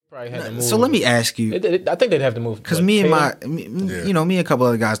Probably had to move. So let me ask you, I think they'd have to move because me and a couple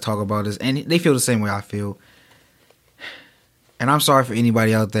other guys talk about this, and they feel the same way I feel. And I'm sorry for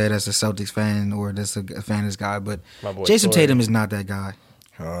anybody out there that's a Celtics fan or that's a fan of this guy, but Jason Tatum is not that guy.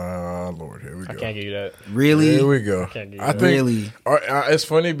 Lord, here we go. I can't give you that. Really? Here we go. I think really. It's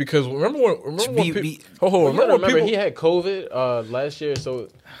funny because remember when remember he had COVID last year, so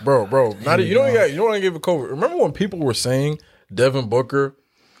bro, you know what I gave it COVID. Remember when people were saying Devin Booker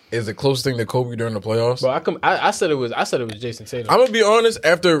is the closest thing to Kobe during the playoffs? Bro, I said it was Jason Tatum. I'm gonna be honest.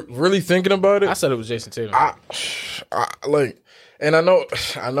 After really thinking about it, I said it was Jason Tatum. And I know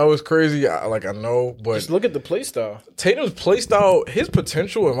it's crazy. I know, but just look at the play style. Tatum's play style, his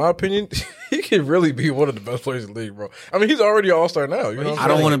potential, in my opinion, he can really be one of the best players in the league, bro. I mean, he's already an all-star now. You know I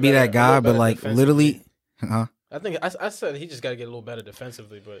don't want to be that guy, but like literally, I think I said he just got to get a little better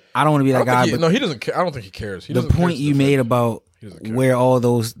defensively, but I don't want to be that guy. No, he doesn't care. I don't think he cares. The point you made about where all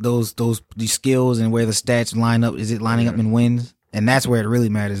these skills and where the stats line up, is it lining up in wins? And that's where it really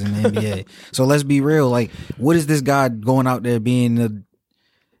matters in the NBA. So let's be real. Like, what is this guy going out there being?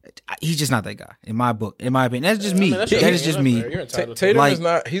 He's just not that guy in my book. In my opinion, that's just me. That is just me. Tatum is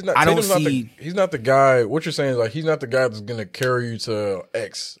not. He's not. He's not the guy. What you're saying is like he's not the guy that's gonna carry you to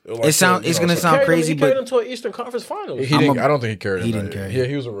X. Like, it's gonna sound crazy, but he carried him to an Eastern Conference Finals. I don't think he carried him. He didn't carry. Yeah,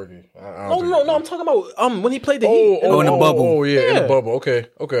 he was a rookie. No. I'm talking about when he played the Heat. In the bubble. Oh yeah, in the bubble. Okay,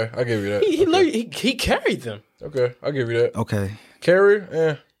 I give you that. He carried them. Okay, I give you that. Okay. Carry,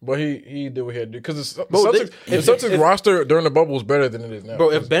 but he did what he had to do because the Celtics roster during the bubble was better than it is now.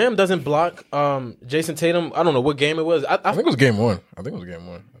 Bro, if Bam doesn't block Jason Tatum, I don't know what game it was. I think it was game one. I don't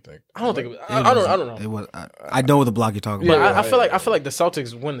think. I don't know. It was. I know the block you're talking about. I feel like the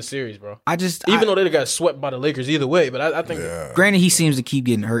Celtics win the series, bro. Even though they got swept by the Lakers either way, but I think. Yeah. Granted, he seems to keep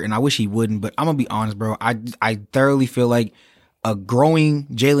getting hurt, and I wish he wouldn't. But I'm gonna be honest, bro. I thoroughly feel like a growing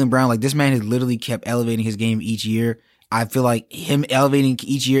Jaylen Brown, like this man has literally kept elevating his game each year. I feel like him elevating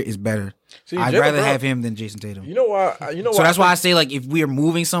each year is better. I'd rather have him than Jason Tatum. You know why? So that's why I say, like, if we are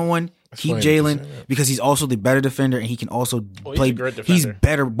moving someone, keep Jaylen because he's also the better defender and he can also play. He's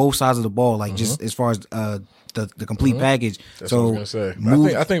better both sides of the ball, like just as far as the complete package. That's so what I was gonna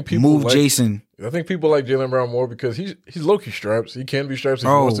say. I think people move like Jason. I think people like Jaylen Brown more because he's low key straps. He can be straps if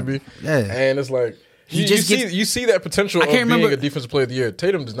he wants to be. Yeah, and it's like. You see that potential of being a defensive player of the year.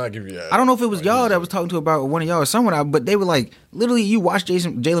 Tatum does not give you that. I don't know if it was y'all that was talking to about one of y'all or someone, but they were like, literally, you watched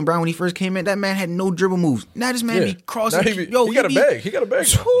Jaylen Brown when he first came in. That man had no dribble moves. Now this man be crossing. He got a bag. He got a bag.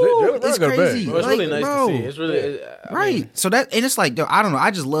 Jaylen Brown got a bag. It's really nice to see. It's really right. So and it's like, I don't know.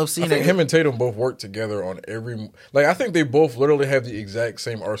 I just love seeing that. Him and Tatum both work together on every. Like I think they both literally have the exact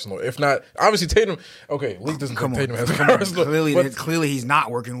same arsenal. If not, obviously Tatum. Okay, League doesn't think Tatum has an arsenal. Clearly, he's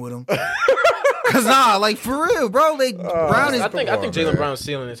not working with him. Cause like for real, bro. Like Brown is. I think Jaylen Brown's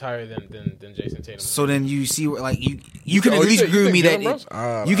ceiling is higher than Jason Tatum. So then you see, like you can at least agree with me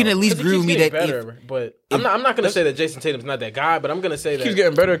that you can at least agree with me that. Better, but I'm not going to say that Jason Tatum's not that guy. But I'm going to say that he's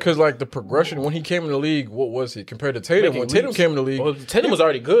getting better because like the progression when he came in the league, what was he compared to Tatum? When Tatum came in the league, well, Tatum was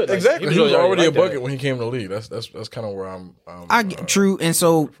already good. Like, exactly, he was already a bucket when he came in the league. That's kind of where I'm. True, and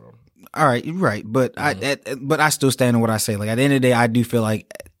so. All right, right, but I still stand on what I say. Like at the end of the day, I do feel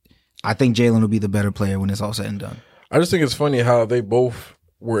like I think Jaylen will be the better player when it's all said and done. I just think it's funny how they both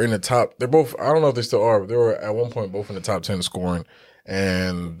were in the top. They're both. I don't know if they still are, but they were at one point both in the top 10 scoring.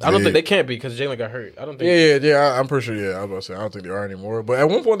 And I don't think they can't be because Jaylen got hurt. I don't think. Yeah. I'm pretty sure. Yeah, I was about to say I don't think they are anymore. But at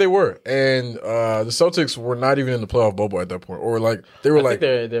one point they were, and the Celtics were not even in the playoff bubble at that point, or like they were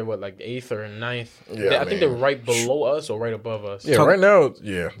they're what, like 8th or 9th. Yeah, I think they're right below us or right above us. Yeah, right now.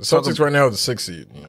 Yeah, the Celtics right now are the 6th seed. Yeah.